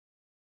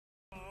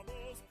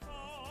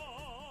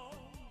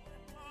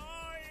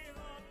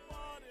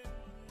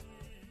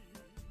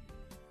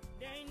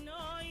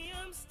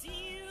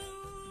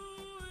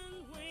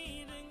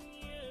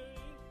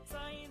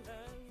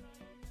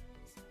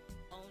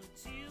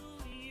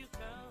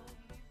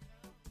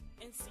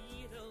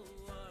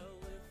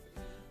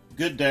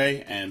Good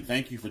day, and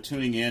thank you for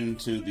tuning in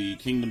to the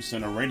Kingdom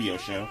Center radio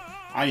show.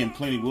 I am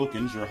Clennie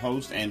Wilkins, your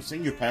host and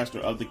senior pastor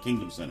of the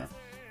Kingdom Center.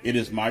 It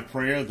is my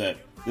prayer that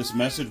this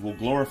message will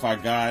glorify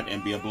God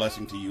and be a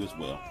blessing to you as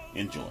well.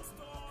 Enjoy.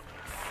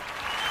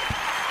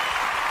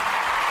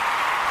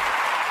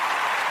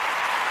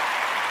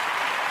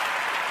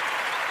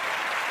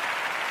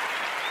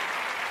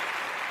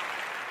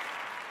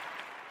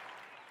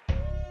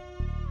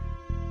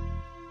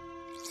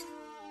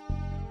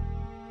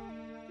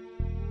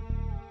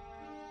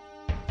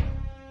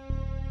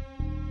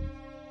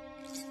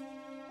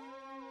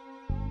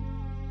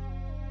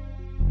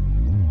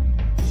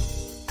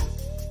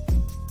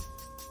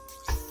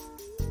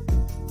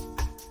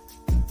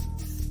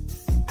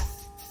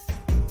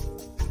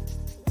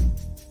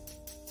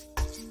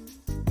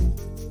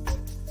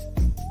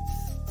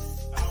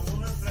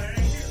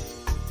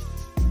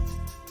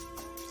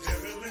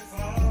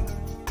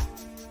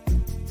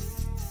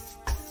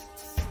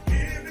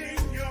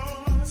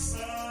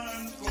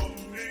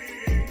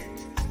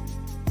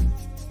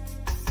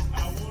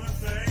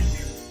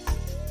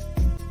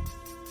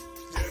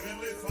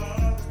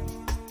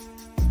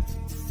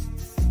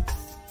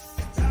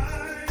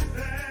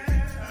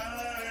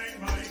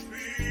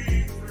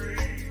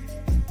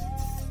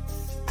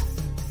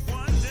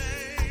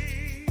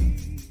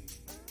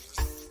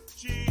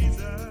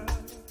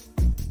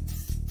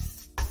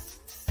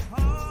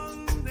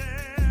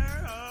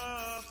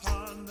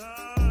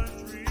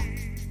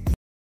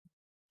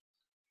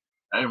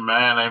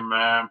 Amen,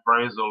 amen.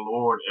 Praise the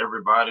Lord,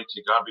 everybody.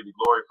 To God be the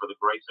glory for the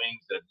great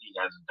things that He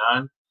has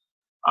done.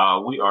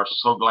 We are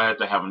so glad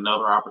to have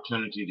another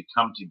opportunity to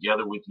come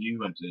together with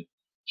you and to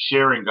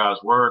sharing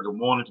God's word. Good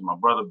morning to my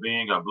brother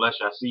Ben. God bless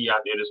you. I see you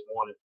out there this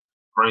morning.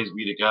 Praise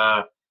be to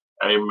God.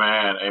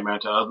 Amen, amen.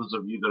 To others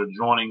of you that are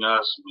joining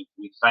us,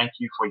 we thank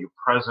you for your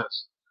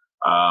presence.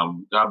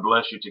 God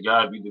bless you. To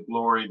God be the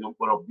glory.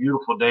 What a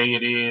beautiful day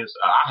it is.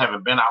 I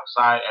haven't been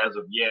outside as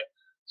of yet.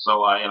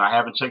 So, and I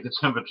haven't checked the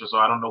temperature, so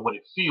I don't know what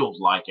it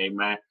feels like,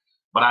 amen.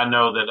 But I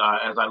know that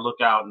as I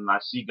look out and I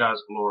see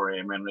God's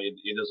glory, amen,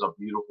 it is a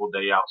beautiful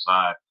day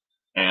outside.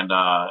 And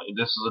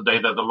this is a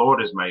day that the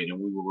Lord has made, and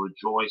we will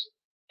rejoice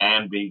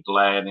and be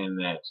glad in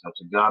that. So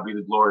to God be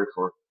the glory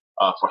for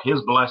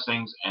His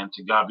blessings, and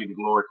to God be the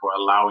glory for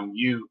allowing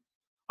you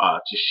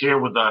to share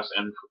with us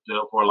and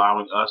for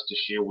allowing us to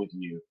share with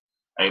you.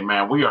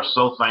 Amen. We are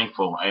so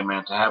thankful,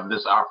 amen, to have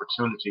this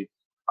opportunity.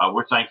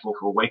 We're thankful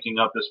for waking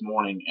up this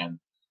morning and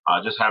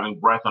just having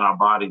breath in our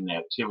body and the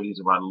activities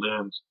of our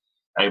limbs.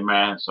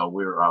 Amen. So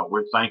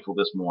we're thankful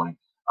this morning.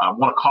 I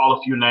want to call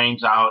a few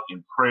names out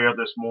in prayer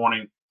this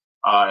morning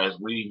as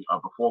we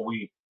before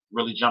we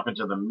really jump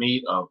into the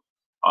meat of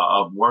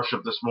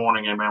worship this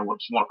morning. Amen. We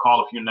just want to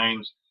call a few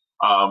names.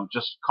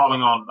 Just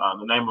calling on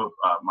the name of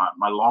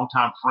my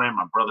longtime friend,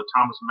 my brother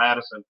Thomas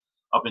Madison,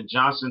 up in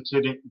Johnson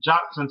City,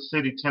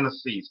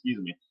 Tennessee. Excuse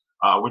me.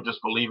 We're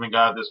just believing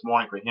God this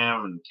morning for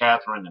him and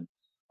Catherine and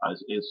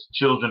his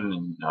children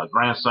and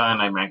grandson.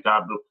 Amen.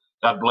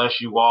 God bless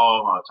you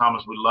all.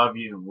 Thomas, we love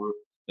you, and we're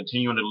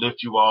continuing to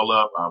lift you all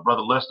up.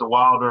 Brother Lester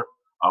Wilder,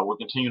 we're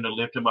continuing to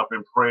lift him up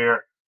in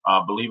prayer,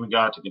 believing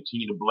God to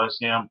continue to bless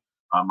him.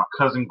 My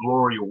cousin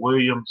Gloria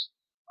Williams,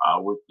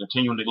 we're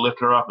continuing to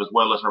lift her up, as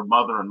well as her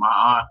mother and my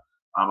aunt,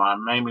 my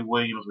Mamie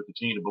Williams. We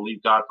continue to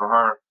believe God for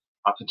her.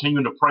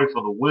 Continuing to pray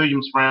for the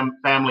Williams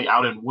family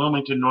out in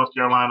Wilmington, North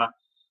Carolina.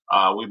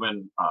 We've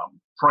been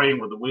praying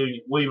with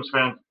the Williams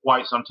family for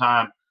quite some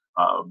time.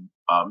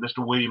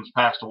 Mr. Williams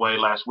passed away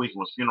last week and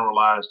was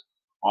funeralized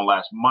on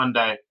last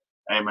Monday.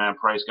 Amen.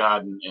 Praise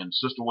God. And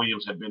Sister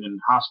Williams had been in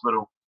the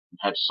hospital and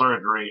had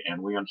surgery,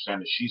 and we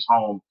understand that she's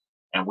home,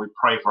 and we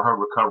pray for her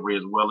recovery,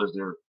 as well as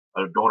their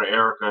daughter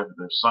Erica,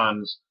 their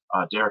sons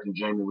Derek and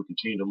Jamie. We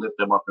continue to lift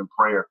them up in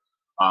prayer.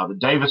 The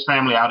Davis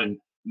family out in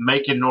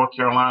Macon, North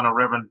Carolina,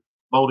 Reverend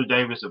Bodie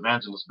Davis,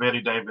 Evangelist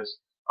Betty Davis,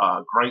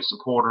 great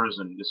supporters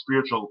and the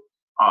spiritual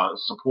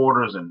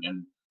supporters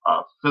and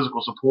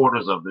physical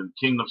supporters of the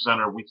Kingdom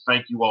Center. We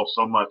thank you all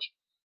so much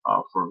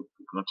for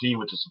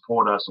continuing to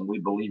support us, and we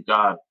believe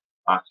God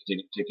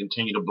to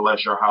continue to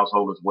bless your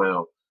household as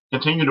well.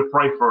 Continue to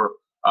pray for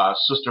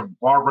Sister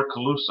Barbara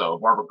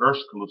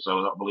Gersh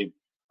Caluso, I believe,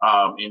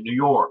 in New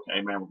York.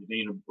 Amen. We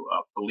continue to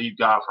believe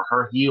God for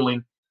her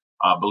healing,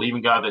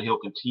 believing God that He'll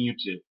continue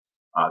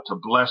to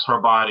bless her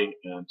body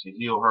and to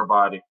heal her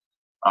body.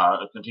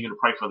 Continue to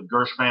pray for the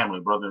Gersh family,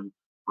 Brother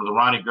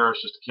Ronnie Gersh,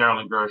 Sister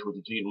Carolyn Gersh. We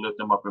continue to lift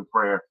them up in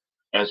prayer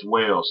as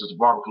well. Sister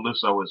Barbara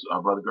Caluso is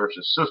Brother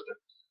Gersh's sister.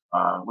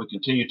 We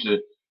continue to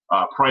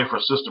pray for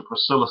Sister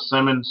Priscilla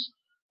Simmons.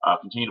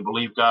 Continue to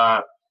believe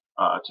God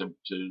to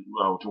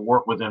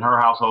work within her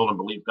household and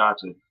believe God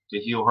to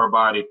heal her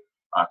body.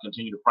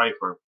 Continue to pray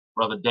for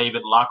Brother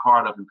David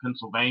Lockhart up in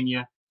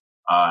Pennsylvania,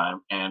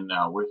 and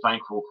we're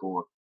thankful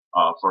for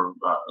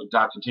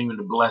God continuing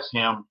to bless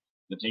him,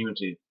 continuing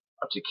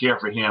to care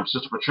for him.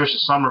 Sister Patricia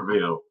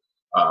Somerville,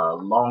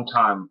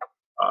 longtime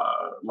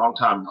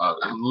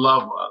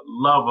love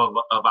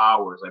of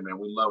ours. Amen.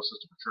 We love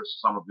Sister Patricia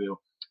Somerville,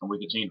 and we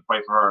continue to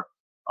pray for her.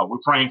 We're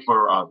praying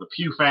for the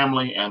Pugh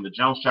family and the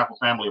Jones Chapel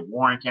family of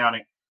Warren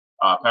County,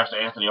 Pastor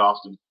Anthony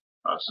Austin,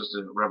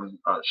 Sister Reverend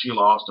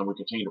Sheila Austin. We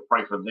continue to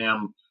pray for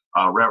them.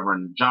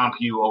 Reverend John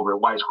Pugh over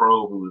at Whites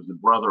Grove, who is the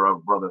brother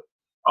of Brother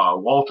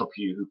Walter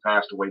Pugh, who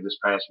passed away this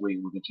past week.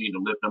 We continue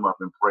to lift them up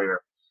in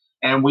prayer.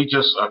 And we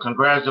just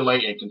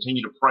congratulate and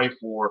continue to pray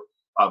for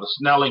the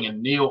Snelling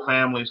and Neal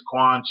families.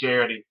 Quan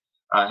Charity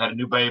had a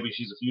new baby.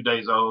 She's a few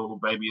days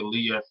old, baby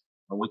Aaliyah.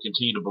 And we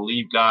continue to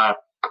believe God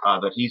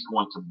that he's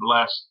going to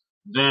bless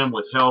them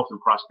with health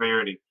and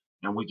prosperity.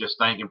 And we just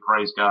thank and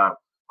praise God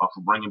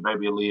for bringing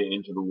baby Aaliyah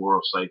into the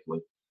world safely.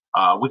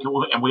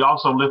 We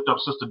also lift up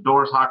Sister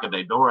Doris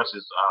Hockaday. Doris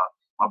is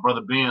my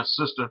brother Ben's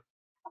sister.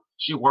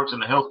 She works in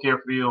the healthcare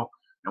field,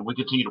 and we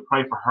continue to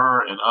pray for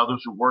her and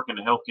others who work in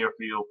the healthcare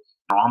field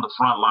on the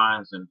front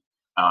lines and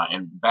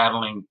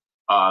battling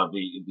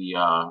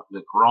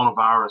the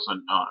coronavirus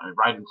and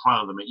right in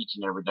front of them each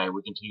and every day.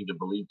 We continue to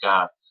believe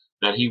God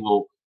that he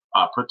will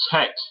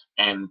protect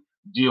and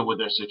deal with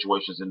their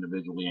situations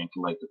individually and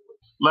collectively.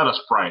 Let us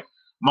pray.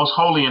 Most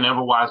holy and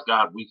ever wise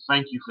God, we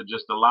thank you for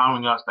just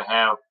allowing us to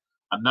have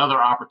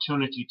another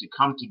opportunity to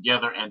come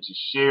together and to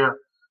share.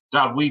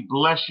 God, we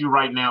bless you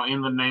right now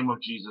in the name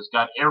of Jesus.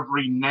 God,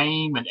 every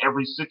name and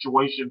every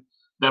situation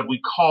that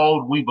we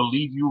called, we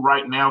believe you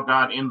right now,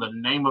 God, in the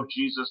name of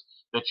Jesus,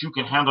 that you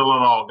can handle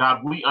it all.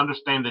 God, we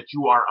understand that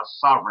you are a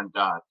sovereign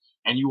God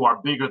and you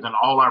are bigger than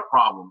all our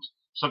problems.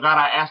 So God,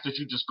 I ask that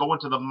you just go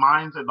into the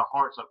minds and the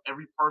hearts of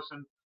every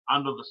person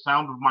under the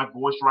sound of my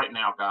voice right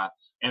now, God,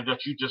 and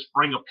that you just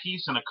bring a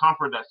peace and a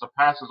comfort that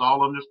surpasses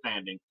all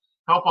understanding.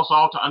 Help us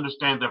all to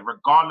understand that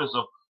regardless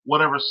of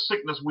whatever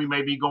sickness we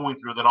may be going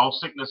through, that all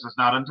sickness is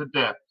not unto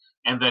death,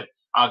 and that,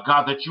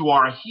 God, that you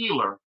are a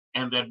healer,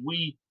 and that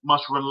we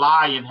must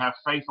rely and have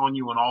faith on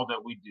you in all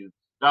that we do.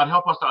 God,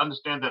 help us to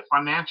understand that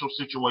financial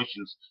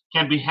situations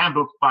can be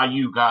handled by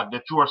you, God,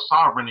 that you are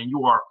sovereign and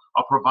you are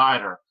a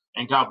provider.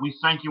 And God, we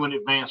thank you in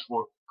advance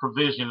for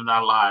provision in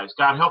our lives.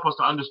 God, help us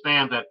to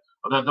understand that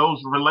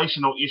those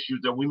relational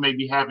issues that we may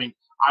be having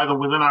either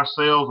within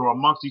ourselves or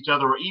amongst each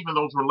other, or even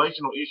those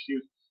relational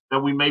issues that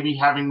we may be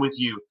having with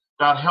you.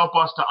 God, help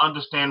us to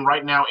understand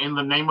right now in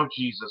the name of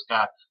Jesus,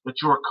 God,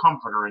 that you're a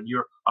comforter and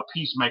you're a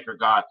peacemaker,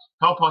 God.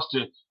 Help us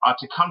to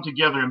come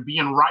together and be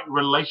in right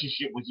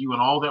relationship with you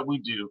in all that we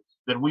do,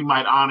 that we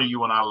might honor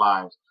you in our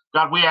lives.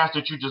 God, we ask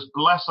that you just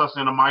bless us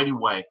in a mighty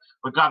way.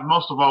 But God,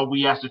 most of all,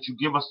 we ask that you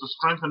give us the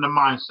strength and the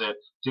mindset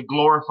to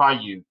glorify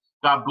you.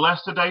 God,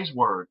 bless today's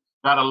word.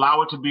 God,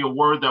 allow it to be a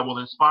word that will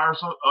inspire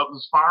us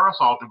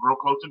all to grow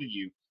closer to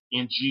you.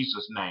 In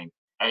Jesus' name,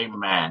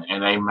 amen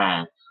and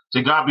amen.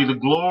 To God be the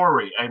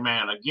glory.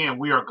 Amen. Again,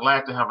 we are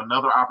glad to have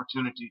another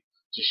opportunity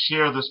to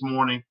share this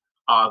morning.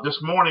 This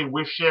morning,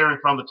 we're sharing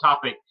from the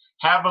topic,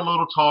 Have a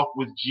Little Talk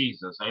with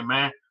Jesus.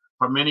 Amen.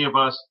 For many of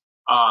us,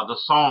 the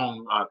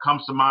song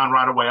comes to mind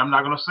right away. I'm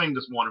not going to sing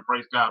this morning,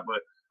 praise God,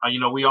 but,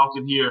 we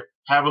often hear,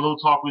 Have a Little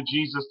Talk with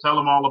Jesus. Tell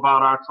him all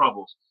about our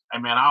troubles.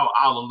 Amen.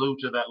 I'll allude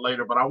to that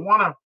later, but I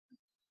want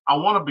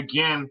to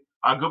begin.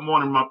 Good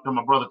morning to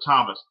my brother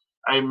Thomas.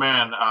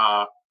 Amen.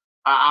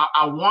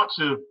 I want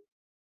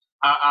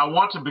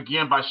to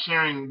begin by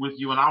sharing with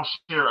you, and I'll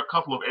share a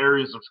couple of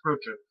areas of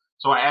scripture.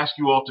 So I ask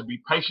you all to be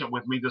patient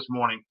with me this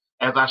morning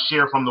as I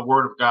share from the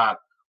Word of God.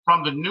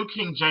 From the New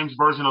King James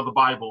Version of the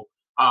Bible,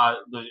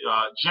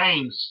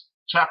 James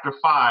chapter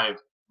 5,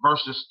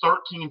 verses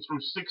 13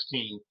 through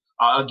 16.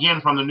 Again,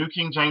 from the New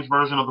King James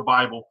Version of the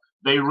Bible,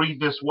 they read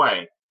this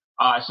way.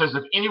 It says,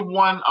 is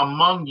anyone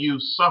among you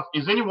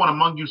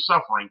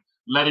suffering?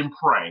 Let him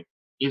pray.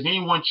 Is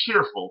anyone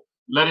cheerful?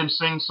 Let him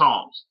sing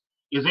psalms.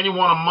 Is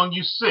anyone among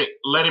you sick?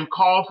 Let him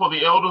call for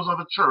the elders of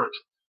the church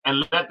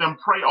and let them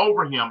pray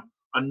over him,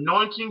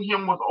 anointing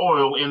him with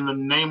oil in the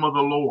name of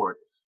the Lord.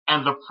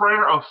 And the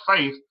prayer of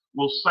faith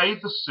will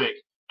save the sick,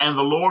 and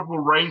the Lord will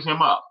raise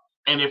him up.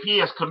 And if he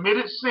has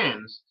committed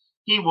sins,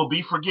 he will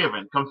be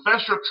forgiven.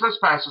 Confess your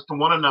trespasses to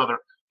one another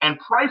and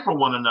pray for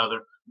one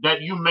another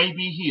that you may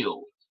be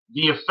healed.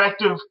 The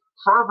effective,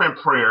 fervent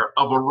prayer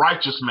of a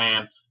righteous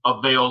man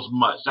avails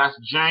much. That's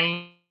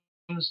James,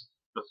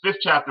 the 5th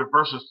chapter,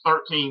 verses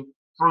 13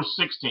 through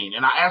 16.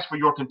 And I ask for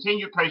your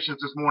continued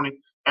patience this morning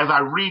as I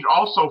read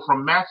also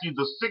from Matthew,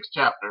 the 6th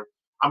chapter.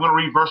 I'm going to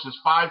read verses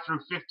 5 through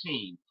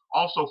 15,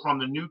 also from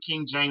the New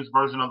King James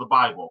Version of the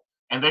Bible.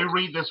 And they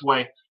read this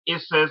way.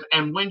 It says,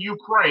 and when you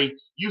pray,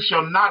 you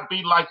shall not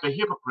be like the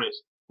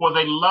hypocrites, for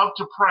they love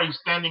to pray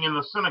standing in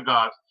the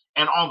synagogues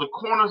and on the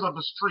corners of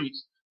the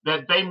streets,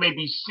 that they may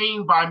be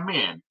seen by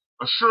men.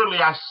 Assuredly,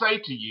 I say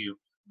to you,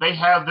 they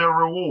have their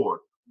reward.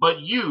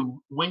 But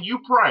you, when you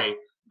pray,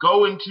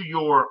 go into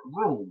your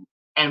room,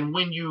 and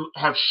when you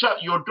have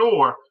shut your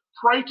door,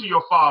 pray to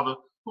your Father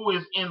who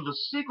is in the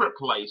secret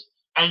place,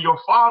 and your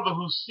Father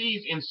who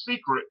sees in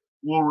secret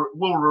will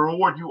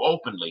reward you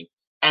openly.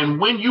 And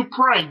when you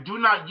pray, do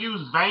not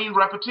use vain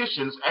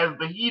repetitions as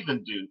the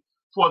heathen do,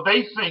 for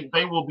they think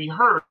they will be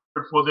heard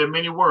for their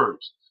many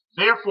words.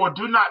 Therefore,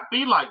 do not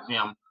be like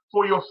them,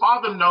 for your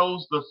Father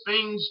knows the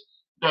things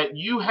that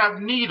you have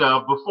need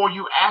of before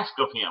you ask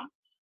of him.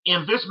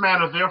 In this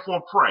manner,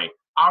 therefore, pray.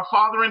 Our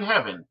Father in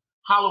heaven,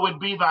 hallowed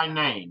be thy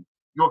name.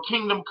 Your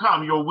kingdom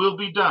come, your will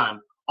be done,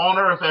 on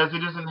earth as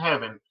it is in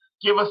heaven.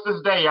 Give us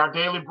this day our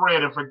daily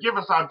bread, and forgive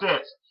us our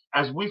debts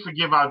as we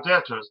forgive our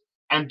debtors.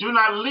 And do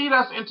not lead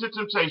us into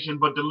temptation,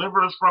 but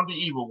deliver us from the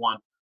evil one.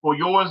 For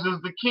yours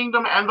is the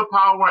kingdom and the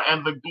power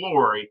and the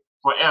glory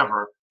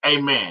forever.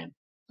 Amen.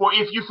 For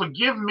if you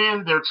forgive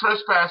men their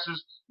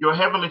trespasses, your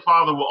heavenly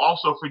Father will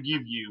also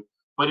forgive you.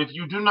 But if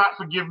you do not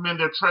forgive men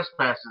their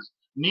trespasses,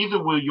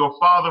 neither will your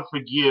Father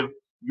forgive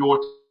your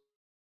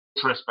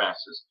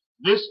trespasses.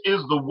 This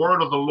is the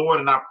word of the Lord,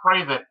 and I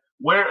pray that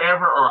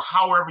wherever or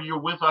however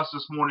you're with us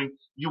this morning,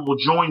 you will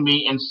join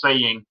me in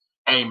saying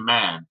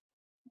amen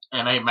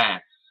and amen.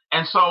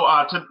 And so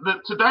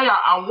today,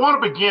 I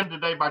want to begin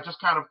today by just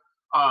kind of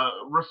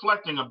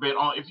reflecting a bit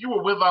on, if you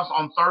were with us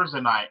on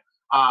Thursday night,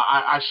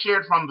 I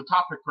shared from the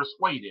topic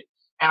persuaded,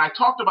 and I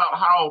talked about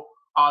how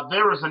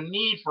there is a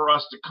need for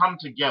us to come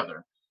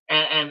together.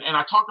 And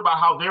I talked about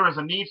how there is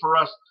a need for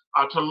us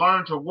to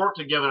learn to work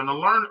together, and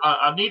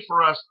a need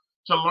for us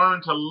to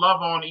learn to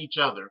love on each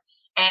other.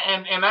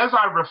 And as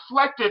I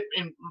reflected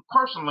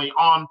personally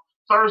on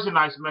Thursday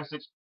night's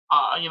message,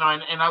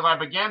 and as I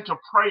began to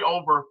pray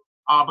over,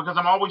 because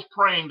I'm always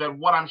praying that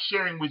what I'm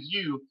sharing with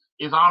you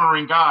is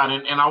honoring God,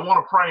 and I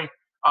want to pray.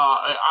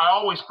 I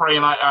always pray,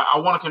 and I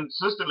want to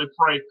consistently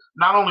pray,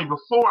 not only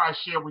before I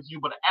share with you,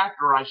 but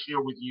after I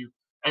share with you,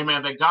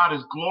 amen, that God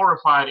is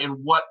glorified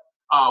in what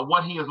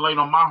he has laid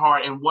on my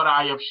heart and what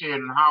I have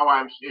shared and how I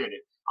have shared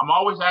it. I'm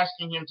always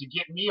asking him to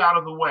get me out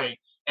of the way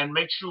and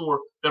make sure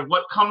that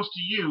what comes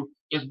to you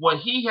is what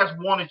he has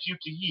wanted you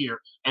to hear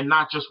and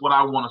not just what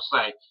I want to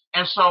say.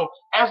 And so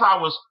as I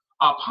was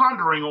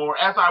pondering, or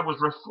as I was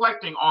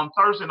reflecting on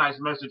Thursday night's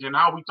message and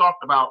how we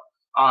talked about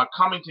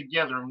coming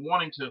together and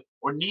wanting to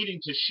or needing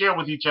to share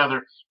with each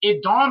other,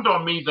 it dawned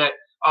on me that,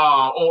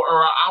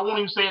 or I won't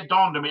even say it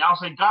dawned on me, I'll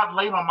say God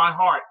laid on my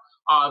heart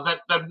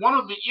that one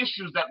of the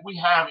issues that we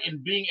have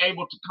in being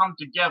able to come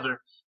together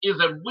is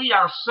that we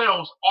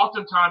ourselves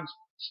oftentimes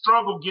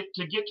struggle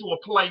to get to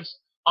a place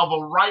of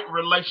a right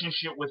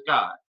relationship with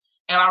God.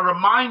 And I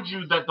remind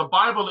you that the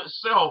Bible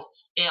itself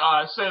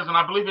says, and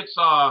I believe it's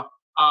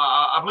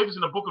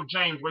in the book of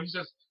James, where he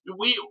says,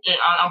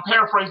 I'm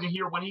paraphrasing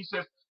here, when he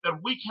says that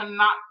we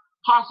cannot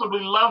possibly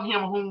love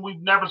him whom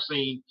we've never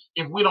seen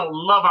if we don't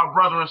love our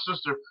brother and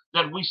sister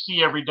that we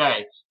see every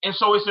day. And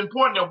so it's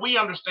important that we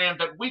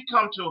understand that we've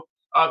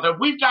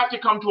got to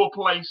come to a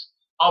place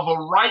of a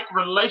right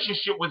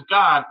relationship with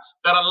God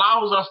that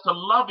allows us to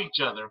love each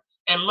other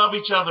and love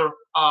each other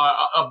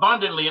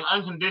abundantly and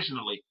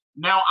unconditionally.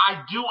 Now,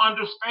 I do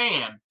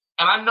understand,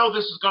 and I know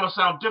this is going to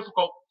sound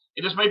difficult.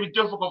 It may be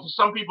difficult for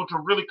some people to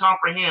really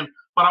comprehend,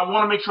 but I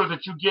want to make sure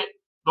that you get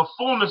the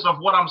fullness of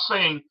what I'm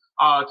saying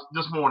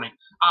this morning.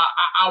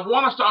 I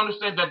want us to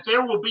understand that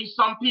there will be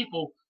some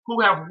people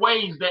who have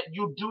ways that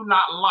you do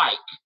not like.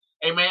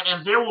 Amen.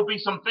 And there will be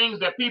some things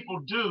that people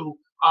do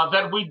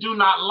that we do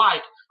not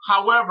like.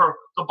 However,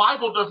 the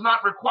Bible does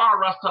not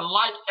require us to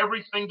like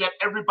everything that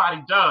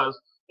everybody does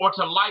or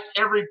to like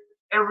every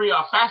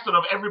facet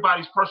of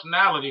everybody's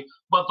personality,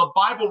 but the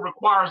Bible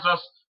requires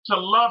us to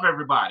love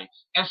everybody.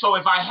 And so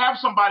if I have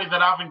somebody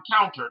that I've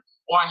encountered,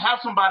 or I have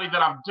somebody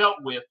that I've dealt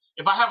with,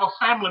 if I have a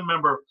family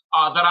member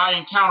that I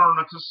encounter on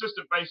a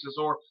consistent basis,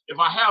 or if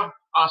I have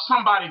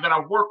somebody that I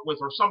work with,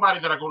 or somebody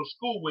that I go to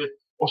school with,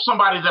 or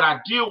somebody that I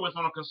deal with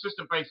on a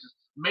consistent basis,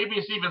 maybe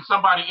it's even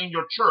somebody in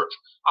your church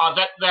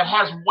that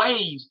has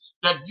ways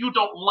that you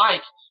don't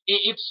like.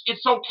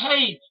 It's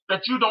okay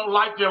that you don't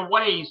like their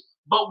ways,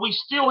 but we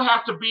still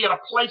have to be at a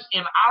place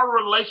in our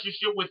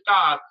relationship with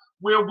God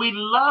where we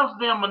love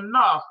them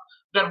enough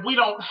that we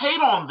don't hate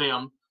on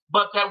them,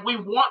 but that we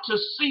want to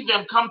see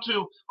them come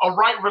to a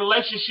right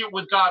relationship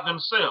with God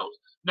themselves.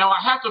 Now, I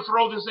have to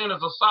throw this in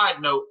as a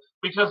side note,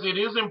 because it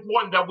is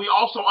important that we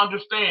also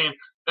understand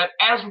that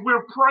as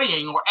we're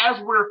praying, or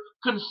as we're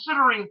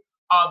considering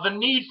the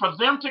need for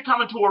them to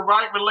come into a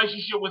right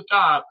relationship with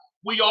God,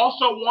 we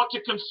also want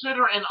to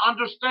consider and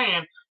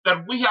understand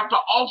that we have to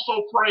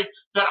also pray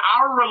that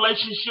our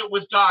relationship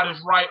with God is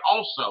right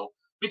also,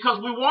 because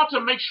we want to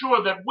make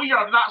sure that we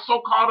are not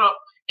so caught up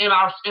in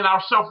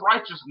our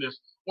self-righteousness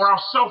or our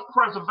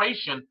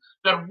self-preservation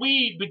that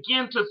we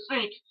begin to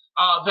think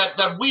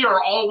that we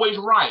are always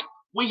right.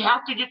 We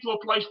have to get to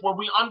a place where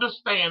we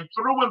understand,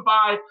 through and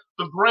by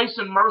the grace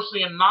and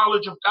mercy and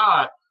knowledge of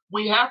God,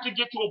 we have to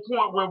get to a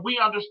point where we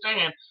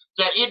understand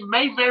that it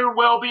may very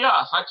well be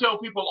us. I tell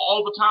people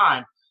all the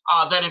time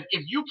that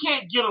if you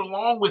can't get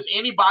along with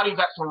anybody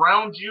that's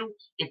around you,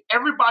 if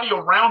everybody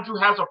around you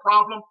has a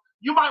problem,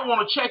 you might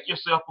want to check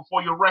yourself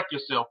before you wreck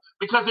yourself,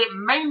 because it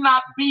may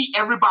not be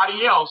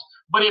everybody else,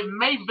 but it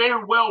may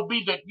very well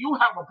be that you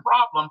have a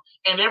problem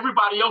and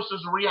everybody else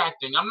is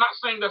reacting. I'm not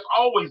saying that's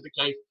always the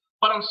case,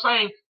 but I'm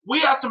saying we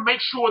have to make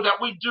sure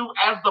that we do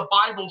as the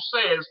Bible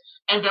says,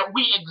 and that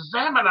we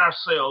examine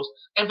ourselves,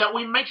 and that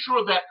we make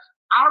sure that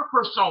our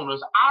personas,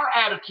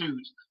 our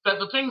attitudes, that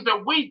the things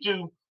that we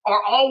do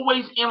are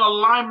always in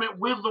alignment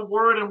with the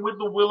word and with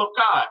the will of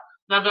God.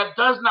 Now, that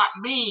does not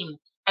mean,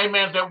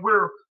 amen, that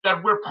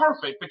we're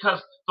perfect,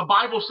 because the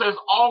Bible says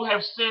all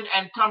have sinned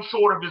and come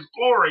short of his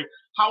glory.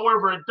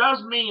 However, it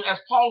does mean, as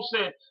Paul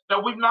said,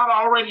 that we've not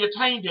already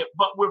attained it,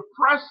 but we're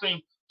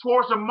pressing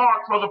towards the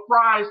mark for the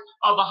prize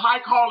of the high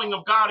calling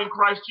of God in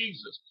Christ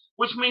Jesus,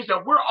 which means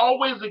that we're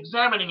always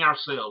examining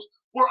ourselves.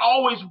 We're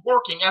always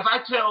working. As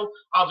I tell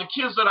the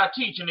kids that I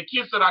teach and the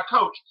kids that I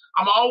coach,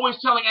 I'm always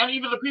telling, and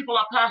even the people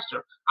I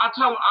pastor,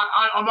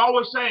 I'm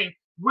always saying,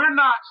 we're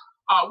not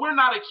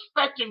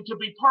expecting to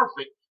be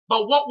perfect.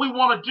 But what we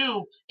want to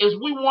do is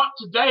we want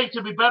today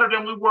to be better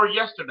than we were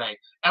yesterday.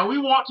 And we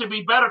want to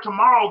be better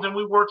tomorrow than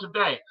we were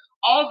today.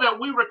 All that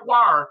we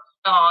require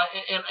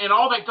and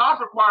all that God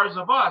requires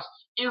of us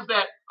is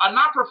that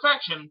not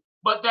perfection,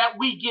 but that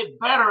we get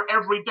better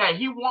every day.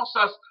 He wants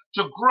us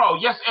to grow.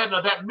 Yes,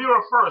 Edna, that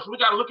mirror first. We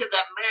got to look at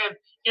that man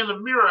in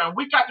the mirror, and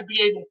we got to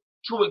be able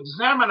to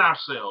examine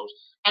ourselves.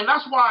 And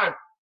that's why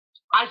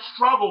I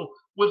struggle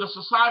with the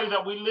society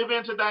that we live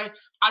in today.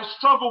 I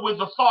struggle with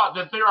the thought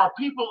that there are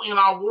people in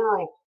our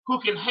world who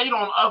can hate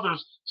on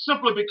others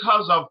simply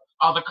because of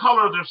the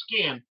color of their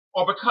skin,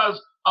 or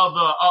because of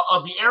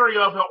the area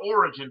of their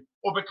origin,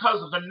 or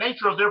because of the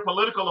nature of their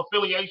political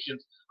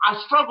affiliations. I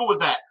struggle with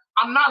that.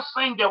 I'm not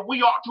saying that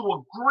we ought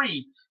to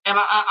agree, and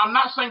I'm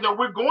not saying that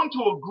we're going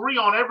to agree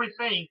on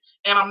everything,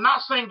 and I'm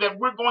not saying that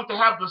we're going to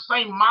have the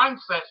same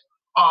mindset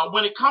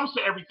when it comes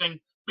to everything,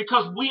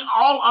 because we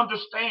all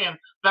understand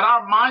that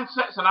our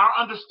mindsets and our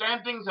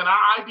understandings and our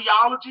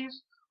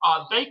ideologies,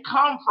 they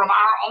come from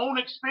our own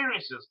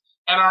experiences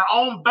and our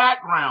own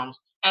backgrounds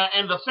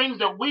and the things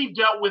that we've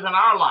dealt with in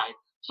our life.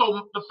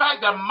 So the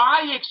fact that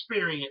my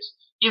experience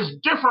is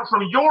different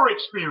from your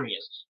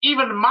experience,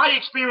 even my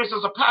experience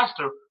as a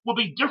pastor will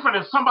be different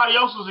than somebody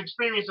else's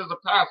experience as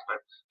a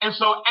pastor. And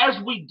so as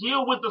we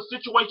deal with the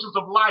situations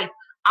of life,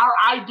 our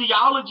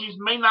ideologies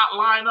may not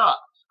line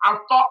up. Our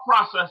thought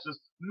processes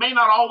may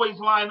not always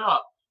line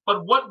up.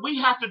 But what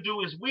we have to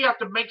do is we have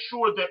to make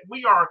sure that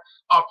we are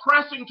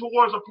pressing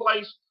towards a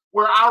place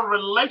where our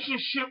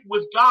relationship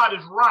with God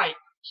is right,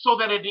 so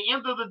that at the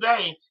end of the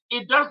day,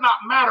 it does not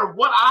matter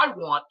what I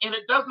want, and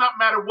it does not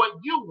matter what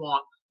you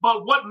want,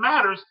 but what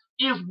matters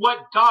is what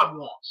God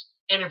wants.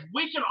 And if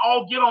we can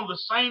all get on the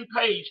same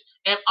page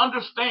and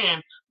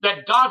understand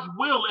that God's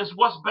will is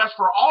what's best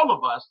for all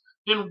of us,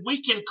 then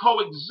we can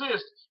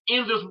coexist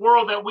in this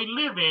world that we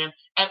live in.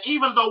 And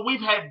even though we've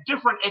had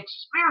different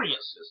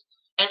experiences,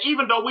 and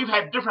even though we've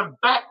had different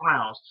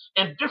backgrounds,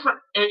 and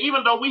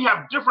even though we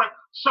have different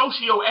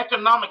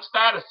socioeconomic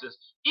statuses,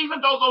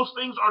 even though those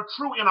things are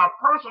true in our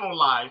personal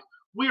lives,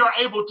 we are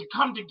able to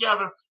come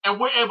together and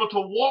we're able to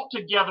walk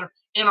together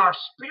in our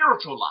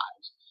spiritual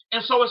lives.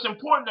 And so it's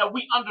important that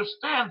we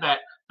understand that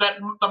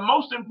the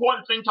most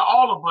important thing to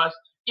all of us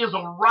is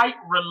a right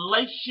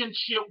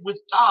relationship with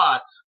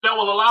God that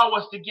will allow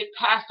us to get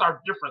past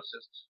our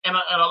differences and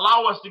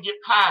allow us to get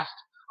past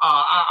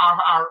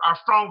our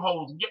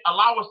strongholds,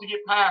 allow us to get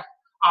past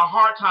our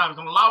hard times,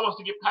 and allow us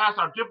to get past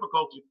our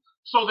difficulties,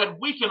 so that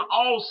we can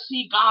all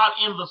see God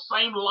in the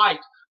same light,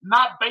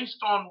 not based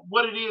on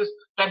what it is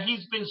that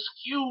he's been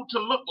skewed to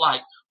look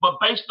like, but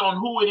based on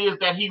who it is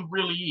that he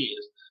really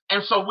is.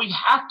 And so we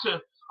have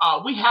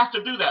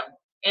to do that.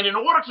 And in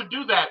order to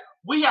do that,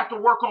 we have to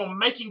work on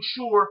making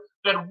sure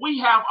that we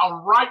have a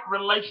right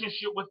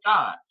relationship with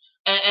God.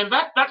 And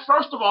that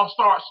first of all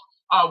starts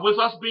with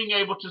us being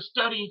able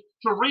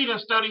to read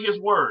and study his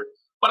word.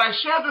 But I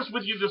share this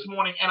with you this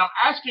morning, and I'm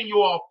asking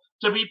you all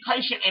to be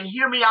patient and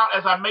hear me out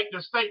as I make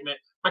this statement,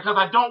 because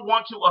I don't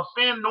want to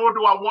offend, nor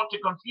do I want to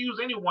confuse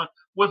anyone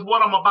with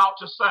what I'm about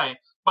to say.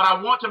 But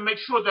I want to make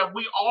sure that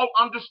we all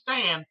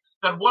understand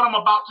that what I'm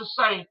about to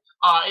say,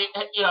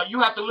 you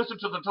have to listen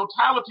to the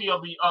totality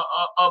of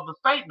the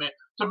statement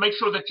to make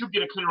sure that you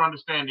get a clear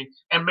understanding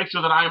and make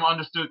sure that I am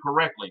understood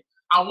correctly.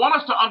 I want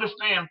us to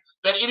understand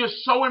that it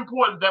is so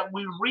important that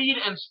we read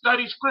and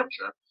study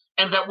Scripture,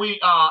 and that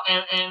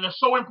and it's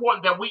so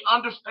important that we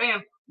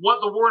understand what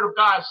the Word of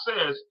God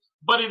says.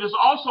 But it is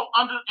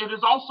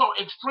also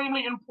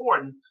extremely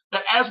important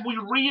that as we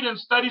read and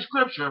study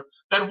Scripture,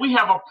 that we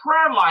have a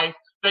prayer life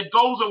that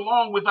goes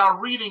along with our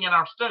reading and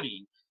our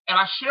studying. And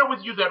I share with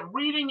you that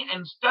reading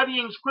and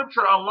studying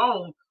Scripture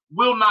alone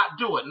will not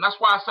do it. And that's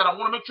why I said I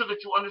want to make sure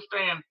that you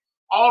understand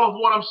all of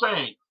what I'm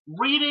saying.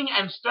 Reading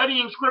and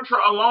studying Scripture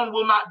alone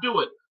will not do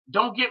it.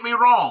 Don't get me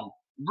wrong.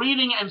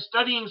 Reading and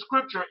studying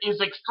Scripture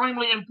is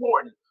extremely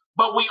important.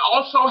 But we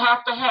also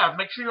have to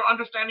make sure you're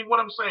understanding what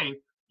I'm saying.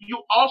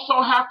 You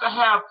also have to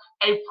have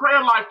a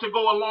prayer life to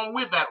go along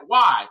with that.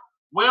 Why?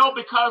 Well,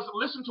 because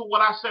listen to what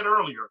I said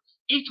earlier.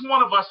 Each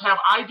one of us have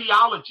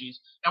ideologies,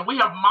 and we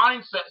have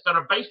mindsets that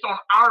are based on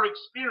our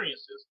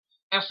experiences.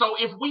 And so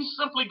if we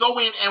simply go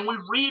in and we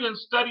read and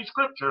study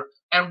Scripture,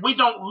 and we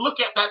don't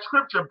look at that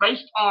Scripture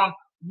based on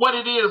what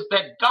it is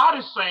that God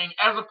is saying,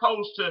 as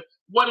opposed to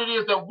what it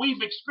is that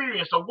we've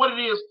experienced, or what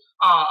it is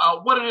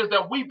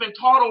that we've been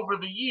taught over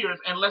the years,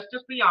 and let's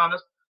just be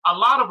honest, a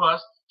lot of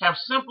us have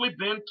simply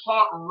been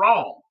taught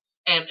wrong.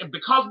 And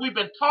because we've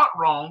been taught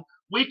wrong,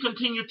 we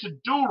continue to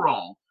do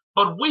wrong.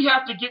 But we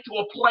have to get to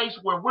a place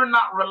where we're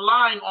not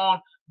relying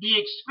on the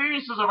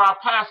experiences of our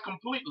past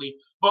completely,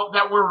 but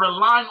that we're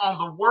relying on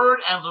the Word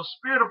and the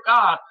Spirit of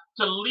God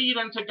to lead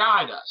and to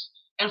guide us.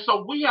 And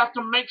so we have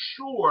to make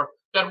sure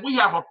that we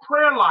have a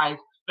prayer life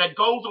that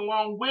goes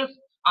along with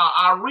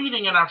our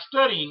reading and our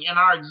studying and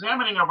our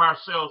examining of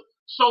ourselves,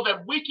 so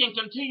that we can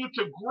continue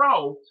to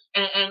grow,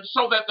 and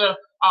so that the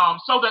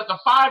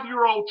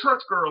 5-year-old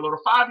church girl or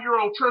the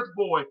 5-year-old church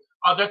boy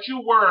that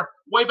you were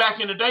way back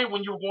in the day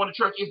when you were going to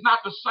church is not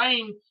the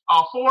same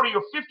 40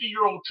 or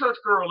 50-year-old church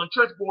girl and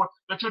church boy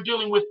that you're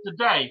dealing with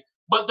today,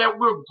 but that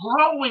we're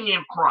growing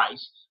in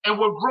Christ and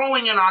we're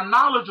growing in our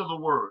knowledge of the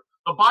Word.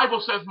 The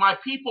Bible says, my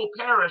people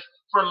perish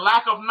for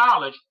lack of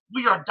knowledge.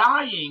 We are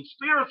dying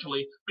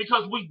spiritually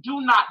because we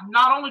do not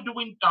only do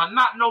we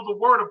not know the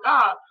Word of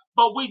God,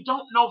 but we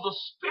don't know the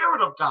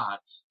Spirit of God.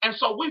 And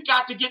so we've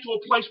got to get to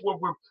a place where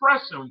we're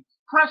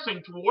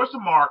pressing towards the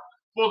mark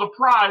for the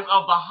prize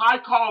of the high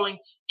calling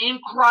in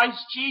Christ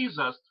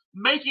Jesus,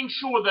 making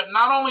sure that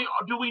not only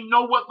do we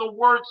know what the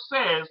Word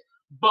says,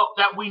 but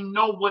that we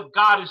know what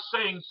God is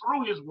saying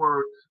through His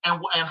Word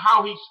and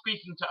how He's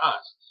speaking to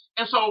us.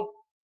 And so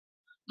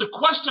the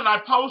question I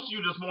pose to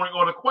you this morning,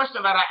 or the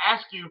question that I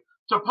ask you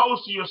to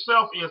pose to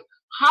yourself, is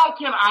how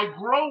can I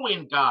grow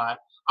in God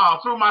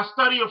through my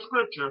study of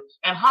Scripture,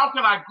 and how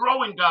can I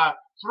grow in God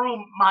through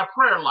my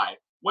prayer life?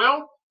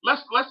 Well,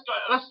 let's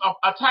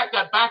attack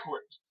that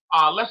backwards.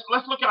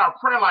 Let's look at our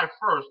prayer life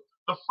first.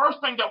 The first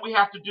thing that we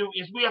have to do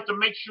is we have to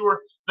make sure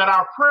that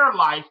our prayer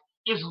life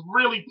is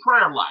really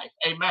prayer life.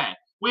 Amen.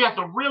 We have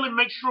to really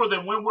make sure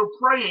that when we're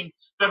praying,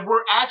 that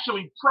we're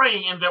actually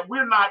praying, and that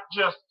we're not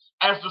just,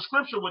 as the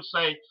Scripture would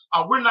say,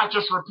 we're not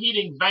just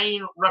repeating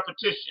vain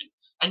repetition.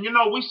 And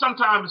we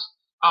sometimes,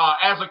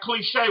 as a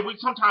cliche, we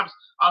sometimes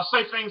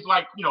say things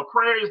like,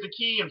 prayer is the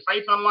key and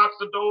faith unlocks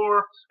the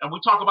door, and we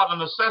talk about the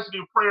necessity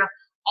of prayer.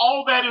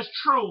 All that is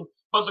true,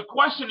 but the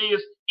question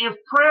is, if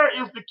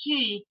prayer is the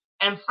key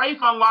and faith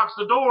unlocks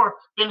the door,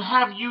 then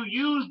have you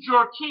used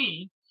your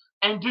key,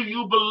 and do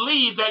you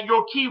believe that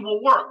your key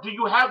will work? Do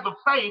you have the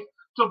faith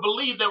to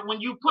believe that when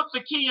you put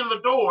the key in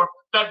the door,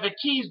 that the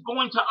key is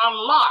going to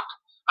unlock,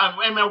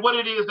 amen, what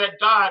it is that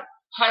God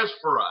has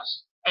for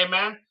us?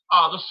 Amen.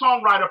 The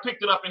songwriter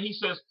picked it up and he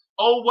says,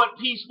 oh, what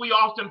peace we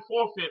often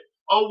forfeit.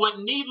 Oh, what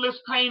needless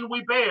pain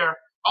we bear,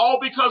 all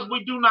because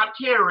we do not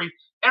carry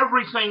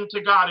everything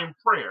to God in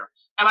prayer.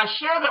 And I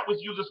share that with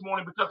you this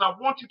morning because I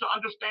want you to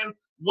understand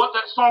what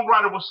that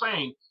songwriter was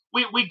saying.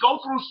 We go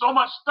through so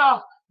much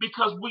stuff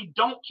because we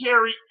don't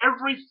carry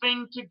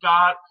everything to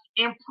God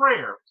in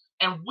prayer.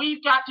 And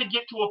we've got to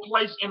get to a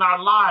place in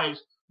our lives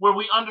where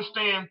we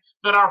understand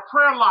that our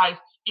prayer life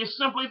is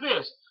simply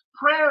this.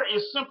 Prayer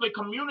is simply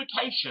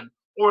communication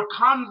or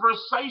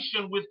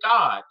conversation with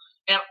God.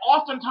 And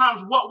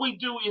oftentimes what we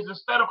do is,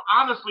 instead of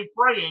honestly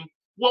praying,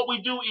 what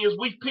we do is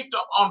we picked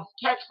up on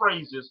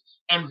catchphrases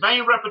and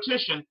vain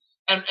repetition,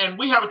 and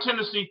we have a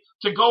tendency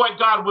to go at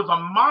God with a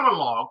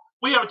monologue.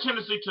 We have a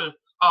tendency to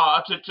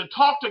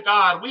talk to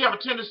God. We have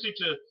a tendency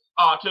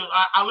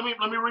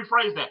let me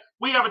rephrase that.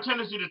 We have a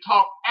tendency to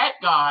talk at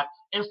God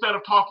instead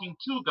of talking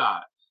to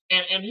God.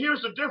 And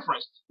here's the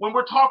difference. When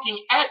we're talking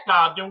at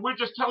God, then we're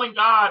just telling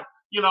God,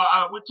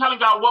 we're telling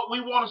God what we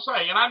want to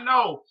say. And I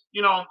know,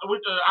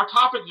 our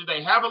topic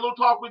today, have a little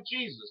talk with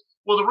Jesus.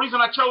 Well, the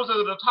reason I chose it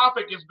as a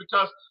topic is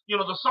because,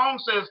 the song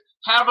says,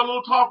 have a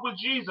little talk with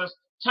Jesus,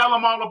 tell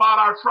him all about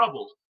our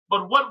troubles.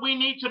 But what we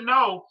need to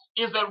know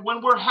is that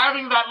when we're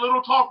having that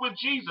little talk with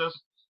Jesus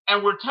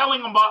and we're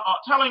telling him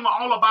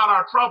all about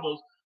our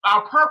troubles,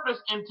 our purpose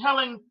in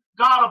telling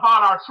God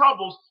about our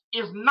troubles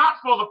is not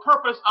for the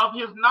purpose of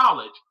his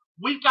knowledge.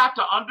 We've got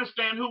to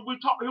understand who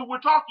we're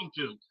talking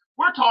to.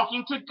 We're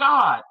talking to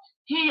God.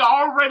 He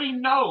already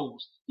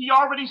knows. He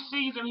already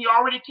sees, and he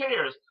already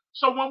cares.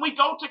 So when we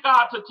go to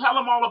God to tell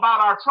him all about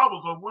our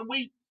troubles, or when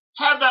we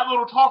have that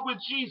little talk with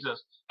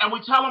Jesus and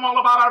we tell him all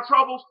about our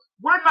troubles,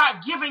 we're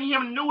not giving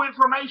him new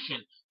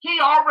information. He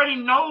already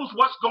knows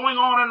what's going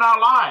on in our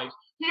lives.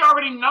 He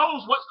already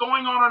knows what's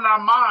going on in our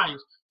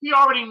minds. He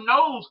already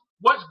knows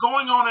what's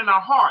going on in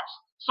our hearts.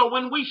 So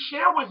when we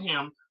share with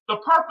him, the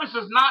purpose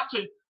is not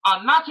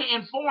to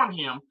inform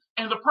him,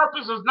 and the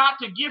purpose is not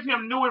to give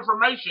him new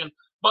information,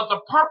 but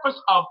the purpose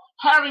of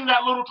having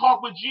that little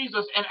talk with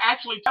Jesus and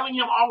actually telling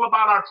him all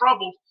about our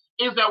troubles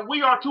is that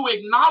we are to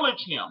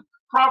acknowledge him.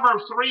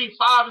 Proverbs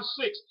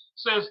 3:5-6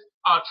 says,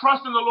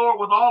 trust in the Lord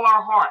with all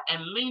our heart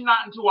and lean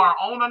not into our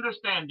own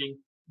understanding,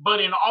 but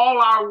in all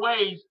our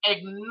ways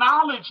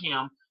acknowledge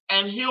him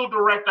and he'll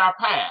direct our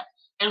path.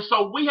 And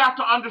so we have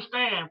to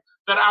understand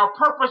that our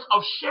purpose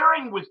of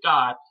sharing with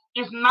God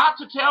is not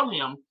to tell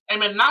him,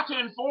 amen, not to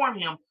inform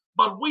him,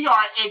 but we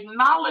are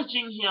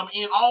acknowledging him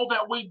in all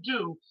that we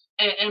do.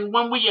 And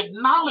when we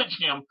acknowledge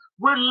him,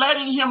 we're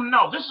letting him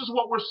know. This is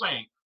what we're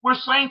saying. We're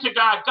saying to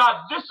God, God,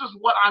 this is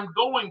what I'm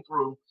going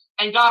through.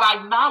 And God,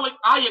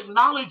 I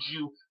acknowledge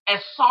you as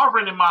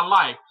sovereign in my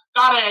life.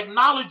 God, I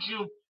acknowledge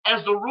you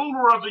as the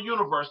ruler of the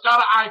universe.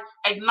 God, I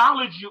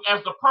acknowledge you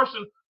as the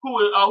person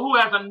who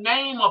has a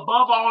name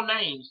above all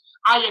names.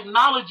 I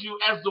acknowledge you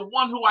as the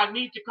one who I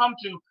need to come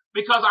to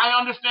because I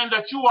understand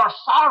that you are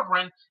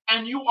sovereign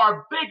and you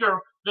are bigger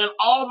than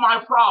all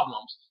my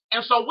problems.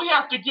 And so we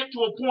have to get to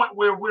a point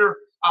where we're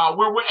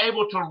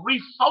able to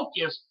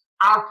refocus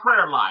our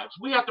prayer lives.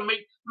 We have to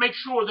make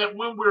sure that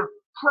when we're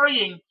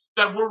praying,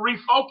 that we're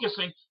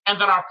refocusing, and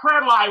that our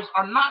prayer lives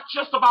are not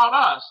just about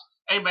us.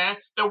 Amen.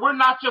 That we're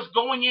not just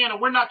going in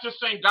and we're not just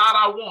saying, God,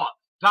 I want,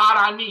 God,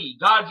 I need,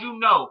 God, you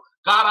know,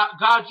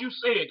 God, you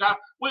said, God.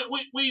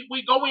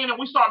 We go in and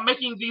we start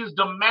making these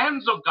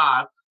demands of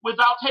God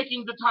without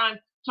taking the time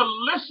to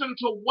listen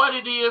to what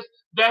it is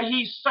that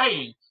he's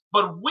saying.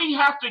 But we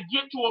have to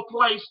get to a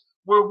place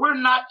where we're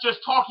not just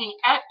talking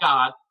at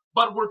God,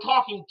 but we're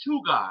talking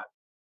to God.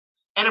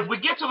 And if we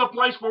get to the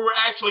place where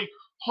we're actually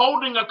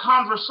holding a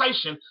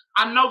conversation,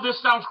 I know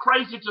this sounds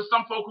crazy to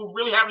some folk who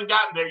really haven't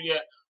gotten there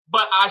yet,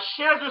 but I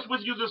share this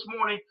with you this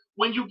morning.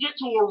 When you get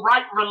to a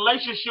right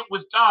relationship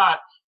with God,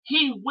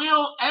 he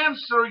will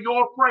answer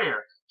your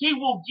prayer. He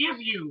will give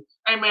you,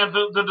 amen,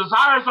 the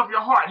desires of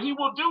your heart. He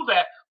will do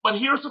that. But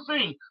here's the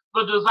thing.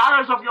 The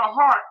desires of your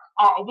heart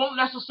won't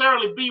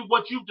necessarily be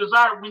what you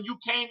desired when you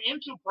came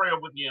into prayer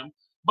with him.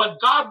 But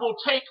God will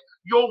take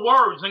your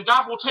words and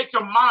God will take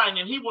your mind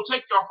and he will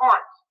take your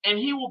heart and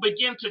he will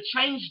begin to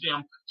change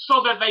them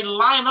so that they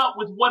line up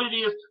with what it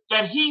is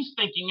that he's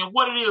thinking and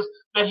what it is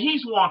that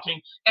he's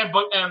wanting. And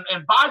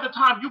by the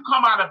time you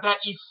come out of that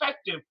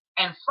effective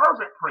and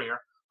fervent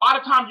prayer, by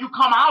the time you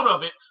come out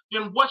of it,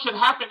 then what should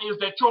happen is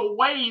that your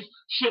ways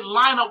should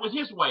line up with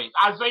his ways.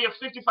 Isaiah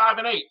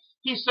 55:8,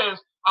 he says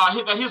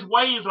that his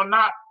ways are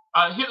not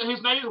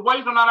his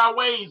ways are not our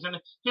ways, and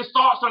his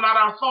thoughts are not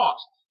our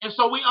thoughts. And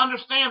so we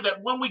understand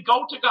that when we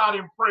go to God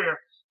in prayer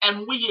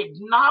and we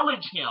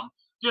acknowledge him,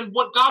 then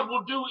what God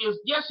will do is,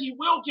 yes, he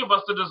will give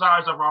us the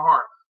desires of our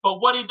heart. But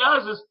what he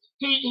does is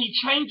he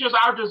changes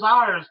our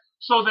desires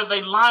so that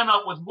they line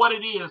up with what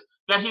it is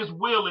that his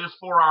will is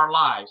for our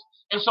lives.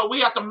 And so we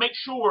have to make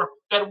sure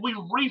that we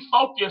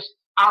refocus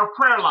our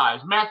prayer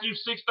lives. Matthew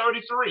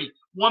 6:33,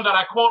 one that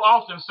I quote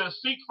often, says,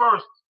 seek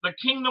first the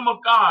kingdom of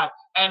God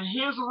and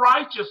his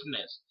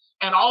righteousness,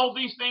 and all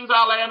these things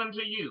I'll add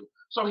unto you.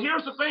 So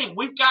here's the thing.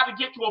 We've got to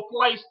get to a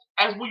place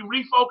as we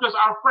refocus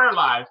our prayer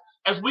lives,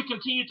 as we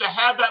continue to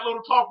have that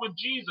little talk with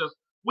Jesus.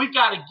 We've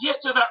got to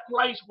get to that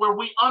place where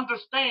we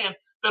understand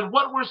that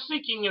what we're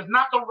seeking is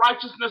not the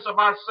righteousness of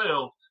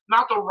ourselves,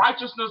 not the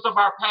righteousness of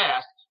our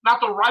past, not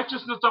the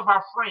righteousness of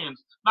our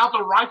friends, not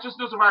the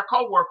righteousness of our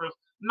co-workers,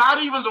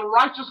 not even the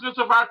righteousness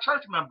of our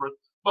church members,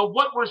 but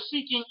what we're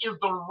seeking is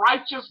the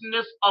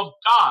righteousness of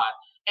God.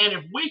 And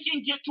if we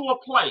can get to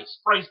a place,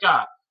 praise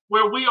God,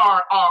 where we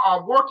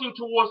are working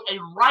towards a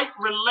right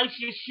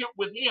relationship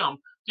with him,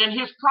 then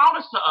his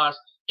promise to us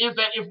is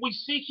that if we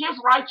seek his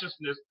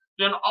righteousness,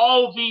 then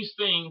all these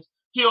things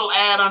he'll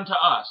add unto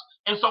us.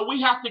 And so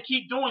we have to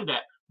keep doing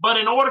that. But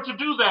in order to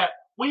do that,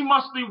 we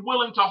must be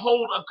willing to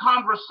hold a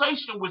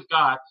conversation with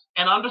God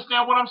and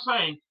understand what I'm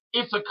saying.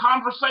 It's a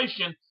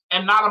conversation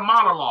and not a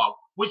monologue,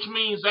 which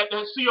means that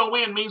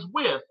CON means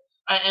with.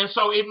 And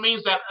so it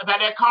means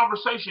that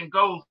conversation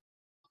goes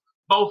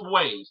both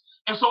ways.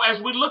 And so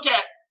as we look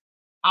at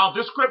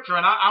this scripture,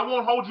 and I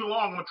won't hold you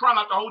long. I'm going to try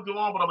not to hold you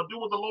long, but I'm going to do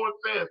what the Lord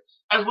says.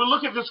 As we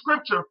look at this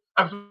scripture,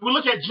 as we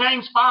look at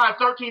James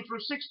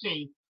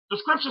 5:13-16, the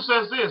scripture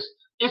says this.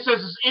 It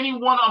says, is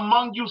anyone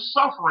among you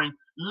suffering?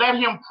 Let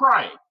him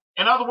pray.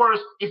 In other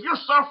words, if you're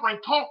suffering,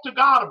 talk to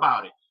God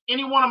about it.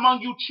 Anyone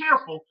among you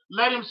cheerful,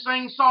 let him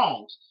sing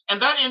songs.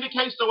 And that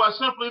indicates to us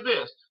simply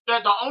this,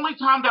 that the only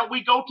time that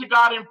we go to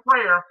God in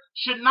prayer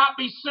should not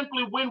be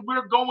simply when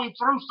we're going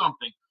through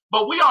something.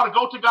 But we ought to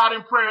go to God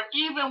in prayer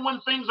even when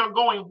things are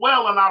going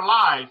well in our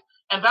lives.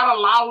 And that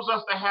allows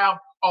us to have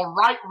a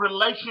right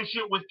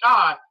relationship with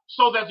God,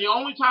 so that the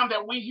only time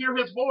that we hear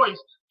his voice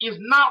is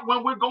not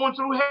when we're going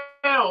through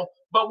hell,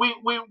 but we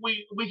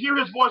hear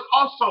his voice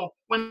also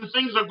when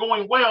things are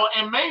going well.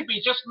 And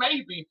maybe, just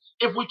maybe,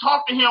 if we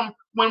talk to him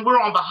when we're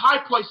on the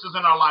high places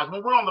in our lives,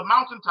 when we're on the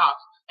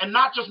mountaintops, and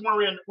not just when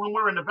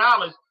we're in the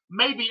valleys,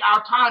 maybe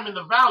our time in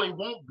the valley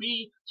won't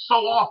be so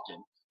often.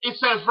 It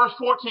says, verse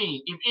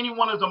 14, if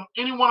anyone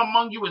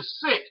among you is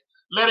sick,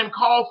 let him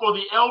call for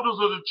the elders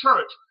of the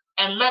church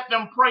and let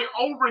them pray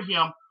over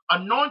him,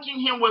 anointing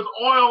him with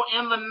oil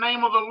in the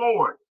name of the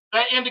Lord.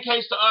 That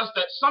indicates to us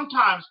that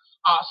sometimes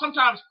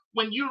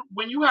when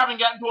you haven't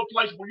gotten to a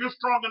place where you're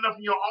strong enough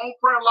in your own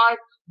prayer life,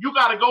 you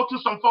got to go to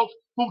some folks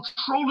who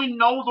truly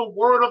know the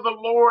word of the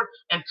Lord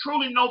and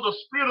truly know the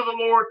spirit of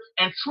the Lord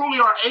and truly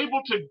are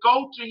able to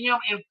go to him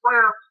in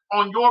prayer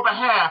on your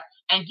behalf,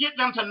 and get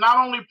them to not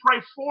only pray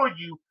for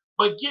you,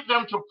 but get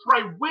them to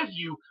pray with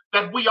you,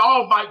 that we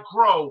all might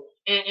grow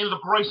in the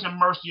grace and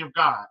mercy of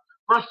God.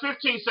 Verse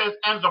 15 says,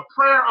 and the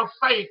prayer of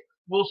faith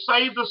will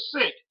save the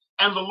sick,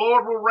 and the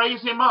Lord will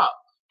raise him up.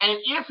 And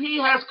if he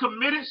has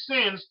committed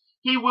sins,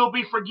 he will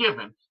be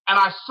forgiven. And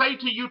I say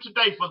to you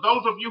today, for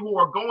those of you who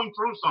are going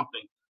through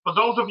something, for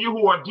those of you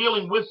who are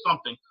dealing with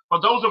something, for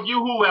those of you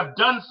who have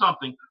done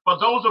something, for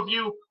those of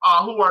you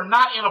who are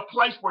not in a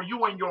place where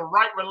you are in your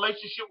right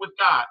relationship with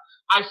God.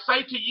 I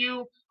say to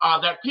you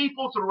that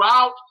people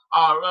throughout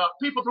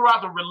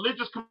the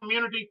religious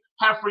community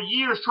have for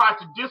years tried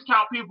to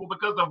discount people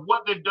because of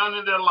what they've done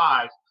in their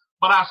lives.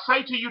 But I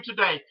say to you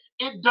today,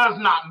 it does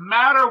not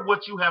matter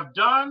what you have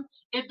done.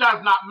 It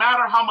does not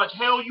matter how much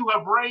hell you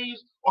have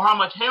raised or how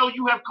much hell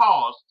you have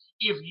caused.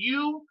 If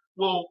you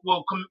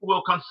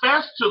will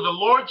confess to the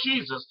Lord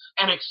Jesus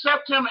and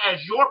accept him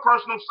as your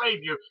personal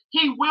Savior,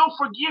 he will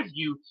forgive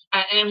you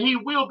and he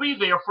will be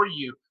there for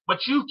you.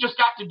 But you've just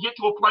got to get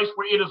to a place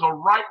where it is a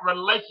right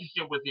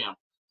relationship with him.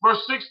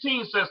 Verse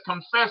 16 says,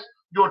 confess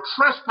your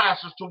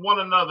trespasses to one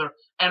another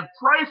and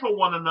pray for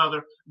one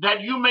another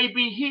that you may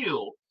be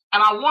healed.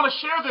 And I want to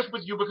share this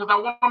with you because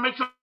I want to make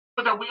sure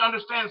that we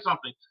understand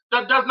something.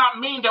 That does not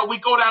mean that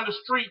we go down the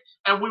street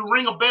and we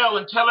ring a bell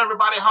and tell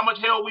everybody how much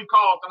hell we've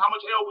caused and how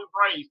much hell we've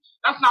raised.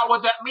 That's not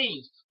what that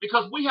means,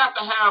 because we have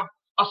to have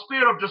a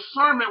spirit of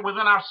discernment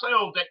within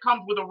ourselves that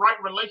comes with a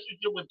right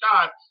relationship with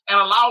God and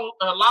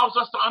allows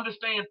us to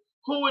understand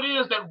who it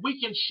is that we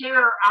can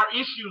share our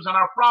issues and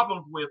our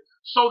problems with,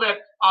 so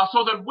that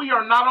we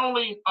are not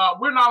only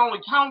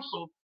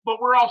counseled, but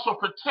we're also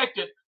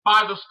protected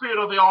by the Spirit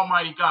of the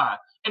Almighty God.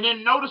 And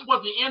then notice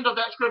what the end of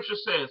that scripture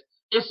says.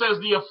 It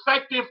says, the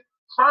effective,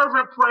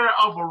 fervent prayer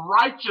of a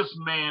righteous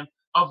man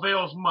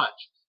avails much.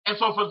 And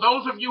so for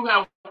those of you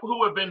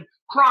who have been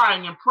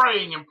crying and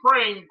praying and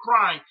praying and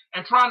crying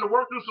and trying to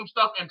work through some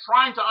stuff and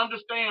trying to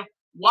understand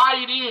why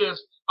it is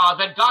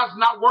that God's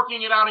not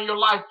working it out in your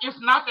life, it's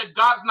not that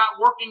God's not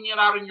working it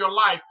out in your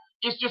life.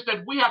 It's just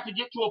that we have to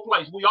get to a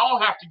place. We all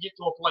have to get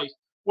to a place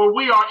where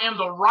we are in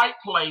the right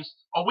place,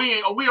 or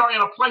we are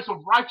in a place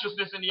of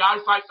righteousness in the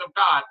eyesight of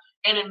God.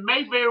 And it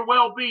may very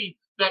well be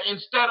that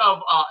instead of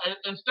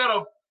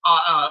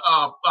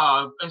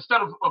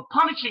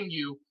punishing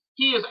you,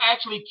 he is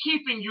actually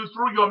keeping you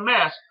through your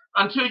mess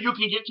until you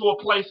can get to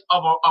a place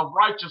of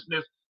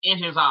righteousness in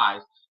his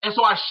eyes. And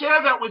so I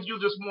share that with you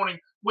this morning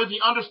with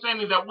the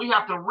understanding that we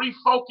have to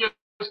refocus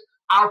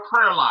our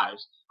prayer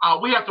lives.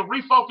 We have to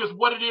refocus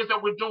what it is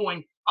that we're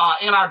doing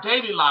in our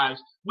daily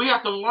lives. We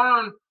have to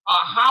learn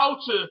how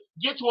to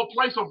get to a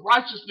place of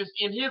righteousness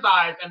in his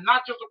eyes, and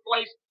not just a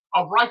place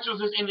of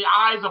righteousness in the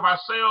eyes of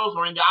ourselves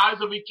or in the eyes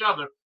of each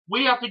other.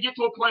 We have to get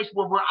to a place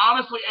where we're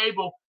honestly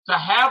able to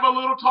have a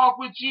little talk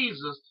with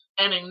Jesus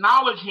and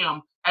acknowledge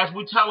him as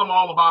we tell him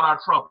all about our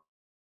troubles.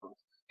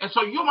 And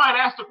so you might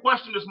ask the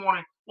question this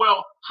morning,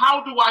 well,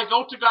 how do I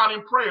go to God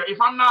in prayer if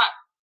I'm not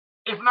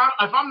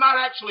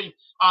actually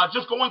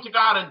just going to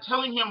God and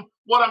telling him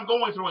what I'm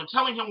going through and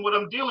telling him what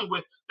I'm dealing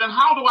with? Then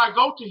how do I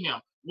go to him?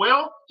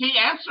 Well, he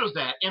answers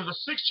that in the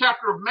 6th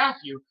chapter of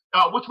Matthew,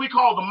 which we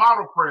call the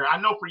model prayer.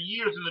 I know for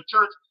years in the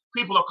church,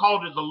 people have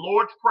called it the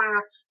Lord's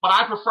Prayer, but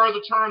I prefer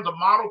the term the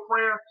model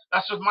prayer.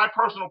 That's just my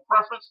personal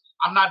preference.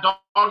 I'm not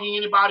dogging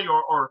anybody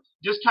or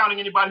discounting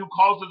anybody who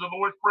calls it the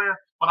Lord's Prayer,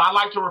 but I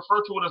like to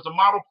refer to it as the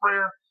model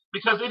prayer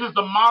because it is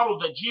the model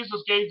that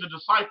Jesus gave the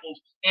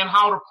disciples and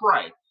how to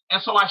pray.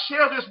 And so I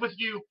share this with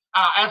you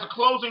as a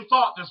closing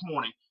thought this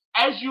morning.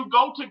 As you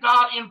go to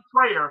God in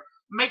prayer,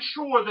 make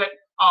sure that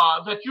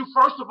you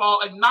first of all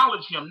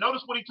acknowledge him.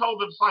 Notice what he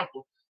told the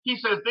disciples. He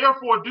says,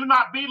 therefore, do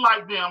not be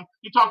like them.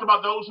 He talked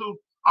about those who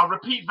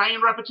repeat vain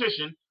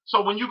repetition.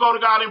 So when you go to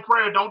God in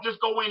prayer, don't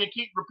just go in and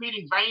keep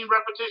repeating vain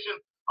repetition,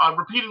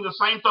 repeating the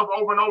same stuff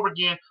over and over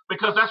again,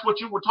 because that's what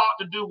you were taught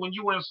to do when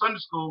you were in Sunday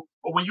school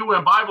or when you were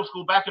in Bible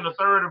school back in the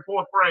 3rd and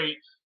 4th grade.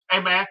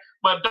 Amen.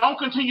 But don't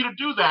continue to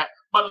do that,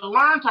 but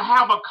learn to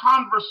have a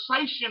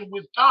conversation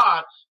with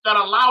God that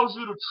allows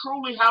you to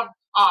truly have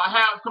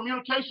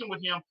communication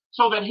with him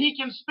so that he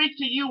can speak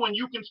to you and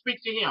you can speak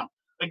to him.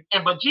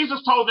 But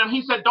Jesus told them,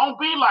 he said, don't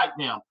be like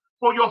them,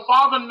 for your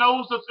Father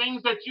knows the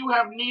things that you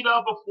have need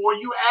of before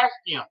you ask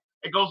him.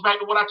 It goes back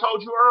to what I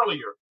told you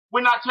earlier.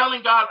 We're not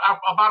telling God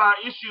about our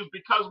issues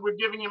because we're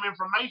giving him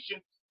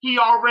information. He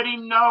already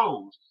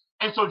knows.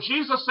 And so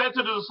Jesus said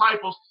to the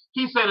disciples,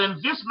 he said, in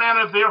this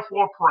manner,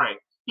 therefore, pray.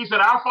 He said,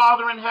 our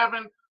Father in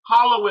heaven,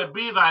 hallowed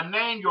be thy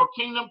name, your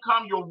kingdom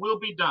come, your will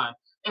be done.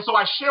 And so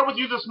I share with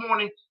you this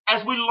morning,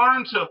 as we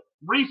learn to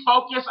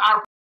refocus our